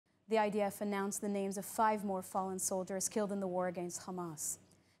The IDF announced the names of 5 more fallen soldiers killed in the war against Hamas.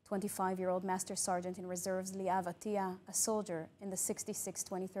 25-year-old Master Sergeant in Reserves Liav Atiyah, a soldier in the 66th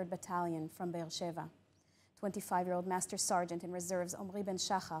 23rd Battalion from Be'er Sheva. 25-year-old Master Sergeant in Reserves Omri Ben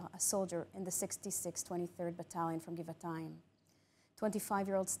Shachar, a soldier in the 66th 23rd Battalion from Givatayim.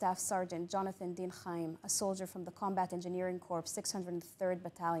 25-year-old Staff Sergeant Jonathan Din Chaim, a soldier from the Combat Engineering Corps 603rd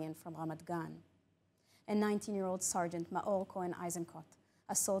Battalion from Ramat Gan. And 19-year-old Sergeant Maor Cohen Eisenkot,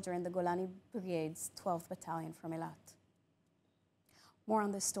 a soldier in the Golani Brigade's 12th Battalion from Eilat. More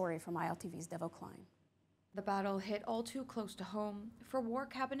on this story from ILTV's Devo Klein. The battle hit all too close to home for War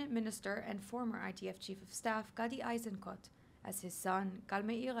Cabinet Minister and former IDF Chief of Staff Gadi Eisenkot, as his son, Gal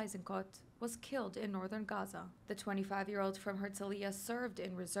Meir Eisenkot, was killed in northern Gaza. The 25-year-old from Herzliya served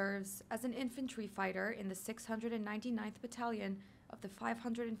in reserves as an infantry fighter in the 699th Battalion of the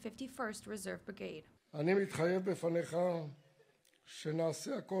 551st Reserve Brigade. אני מתחייב בפניך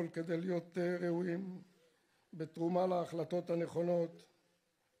שנעשה הכל כדי להיות ראויים בתרומה להחלטות הנכונות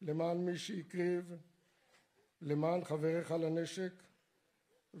למען מי שהקריב, למען חבריך לנשק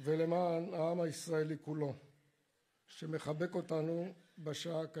ולמען העם הישראלי כולו, שמחבק אותנו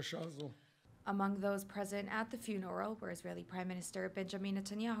בשעה הקשה הזו. Among those present at the funeral were Israeli Prime Minister Benjamin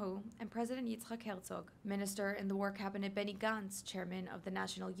Netanyahu and President Yitzhak Herzog. Minister in the War Cabinet Benny Gantz, chairman of the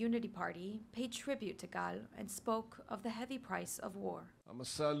National Unity Party, paid tribute to Gal and spoke of the heavy price of war.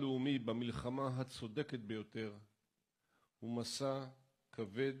 המסע הלאומי במלחמה הצודקת ביותר הוא מסע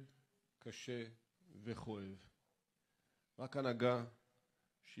כבד, קשה וכואב. רק הנהגה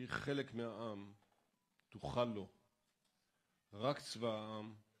שהיא חלק מהעם תוכל לו. רק צבא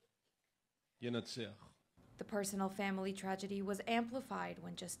העם ינצח. The personal family tragedy was amplified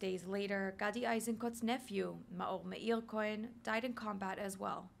when just days later, Gadi Eisenkot's nephew, Maor Meir Cohen, died in combat as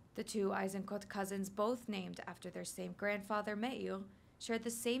well. The two Eisenkot cousins, both named after their same grandfather, Meir, shared the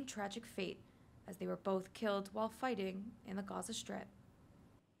same tragic fate as they were both killed while fighting in the Gaza Strip.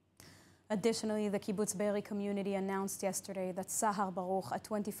 Additionally, the Kibbutz Be'eri community announced yesterday that Sahar Baruch, a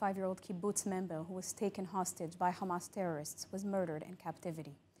 25-year-old kibbutz member who was taken hostage by Hamas terrorists, was murdered in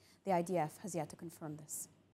captivity. The IDF has yet to confirm this.